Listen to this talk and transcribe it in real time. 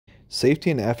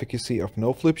Safety and efficacy of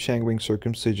no-flip ShangRing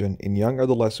circumcision in young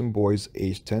adolescent boys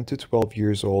aged 10 to 12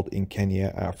 years old in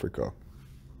Kenya, Africa.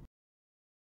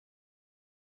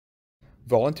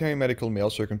 Voluntary medical male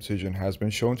circumcision has been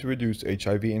shown to reduce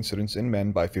HIV incidence in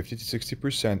men by 50 to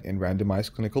 60% in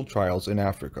randomized clinical trials in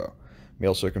Africa.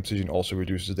 Male circumcision also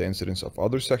reduces the incidence of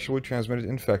other sexually transmitted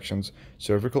infections,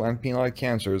 cervical and penile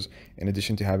cancers, in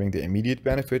addition to having the immediate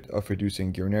benefit of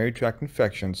reducing urinary tract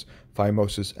infections,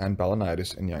 phimosis, and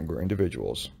balanitis in younger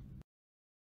individuals.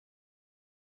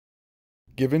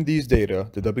 Given these data,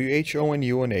 the WHO and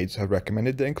UNAIDS have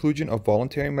recommended the inclusion of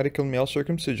voluntary medical male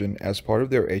circumcision as part of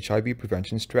their HIV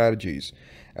prevention strategies.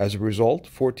 As a result,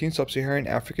 14 sub-Saharan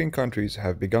African countries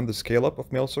have begun the scale-up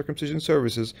of male circumcision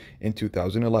services in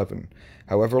 2011.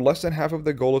 However, less than half of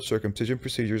the goal of circumcision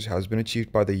procedures has been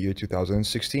achieved by the year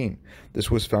 2016.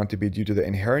 This was found to be due to the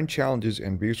inherent challenges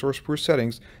in resource-poor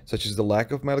settings, such as the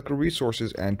lack of medical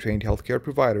resources and trained healthcare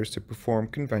providers to perform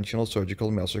conventional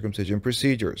surgical male circumcision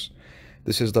procedures.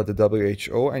 This has led the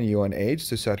WHO and UNAIDS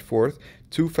to set forth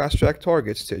two fast-track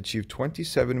targets to achieve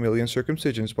 27 million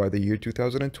circumcisions by the year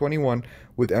 2021,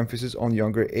 with emphasis on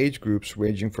younger age groups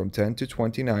ranging from 10 to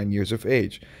 29 years of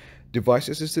age.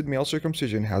 Device-assisted male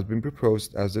circumcision has been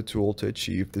proposed as the tool to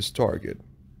achieve this target.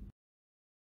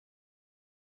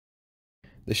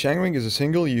 The ShangRing is a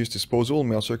single-use disposable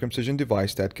male circumcision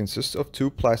device that consists of two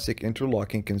plastic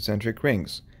interlocking concentric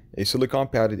rings, a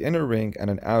silicone-padded inner ring and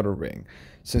an outer ring.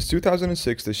 Since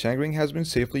 2006, the ShangRing has been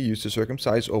safely used to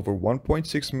circumcise over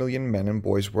 1.6 million men and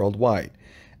boys worldwide.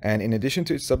 And in addition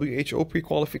to its WHO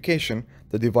pre-qualification,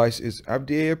 the device is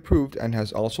FDA approved and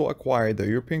has also acquired the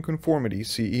European Conformity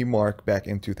CE mark back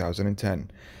in 2010.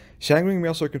 ShangRing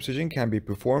male circumcision can be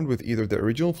performed with either the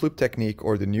original flip technique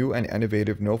or the new and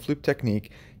innovative no-flip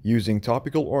technique using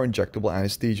topical or injectable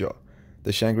anesthesia. The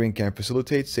ShangRing can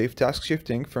facilitate safe task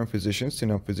shifting from physicians to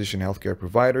non-physician healthcare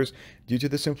providers due to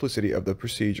the simplicity of the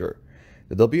procedure.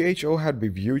 The WHO had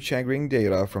reviewed ShangRing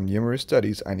data from numerous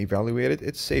studies and evaluated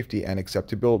its safety and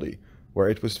acceptability, where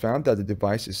it was found that the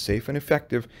device is safe and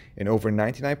effective in over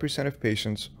 99% of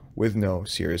patients with no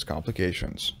serious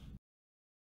complications.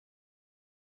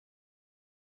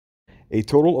 A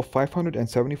total of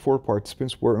 574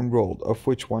 participants were enrolled, of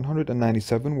which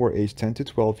 197 were aged 10 to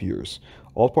 12 years.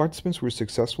 All participants were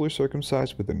successfully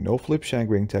circumcised with a no-flip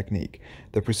ShangRing technique.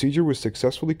 The procedure was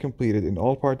successfully completed in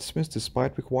all participants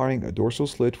despite requiring a dorsal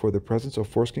slit for the presence of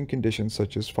foreskin conditions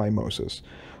such as phimosis.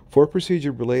 4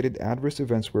 procedure-related adverse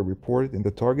events were reported in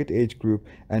the target age group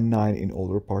and 9 in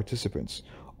older participants.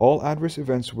 All adverse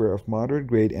events were of moderate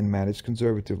grade and managed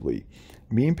conservatively.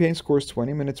 Mean pain scores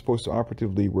 20 minutes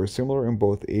post-operatively were similar in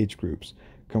both age groups.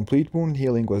 Complete wound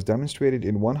healing was demonstrated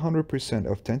in 100%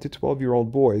 of 10 to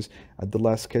 12-year-old boys at the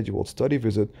last scheduled study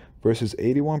visit versus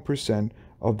 81%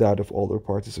 of that of older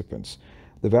participants.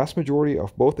 The vast majority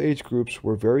of both age groups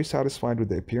were very satisfied with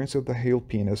the appearance of the healed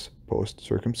penis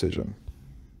post-circumcision.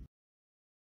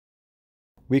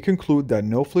 We conclude that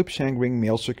no-flip ShangRing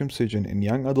male circumcision in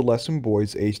young adolescent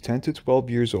boys aged 10 to 12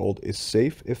 years old is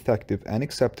safe, effective, and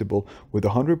acceptable with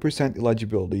 100%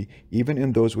 eligibility even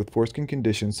in those with foreskin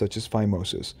conditions such as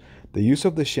phimosis. The use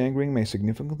of the ShangRing may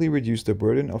significantly reduce the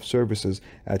burden of services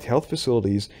at health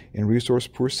facilities in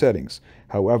resource-poor settings.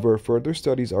 However, further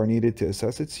studies are needed to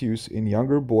assess its use in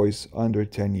younger boys under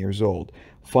 10 years old.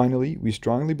 Finally, we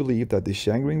strongly believe that the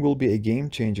ShangRing will be a game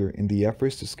changer in the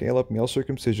efforts to scale up male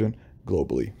circumcision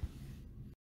globally.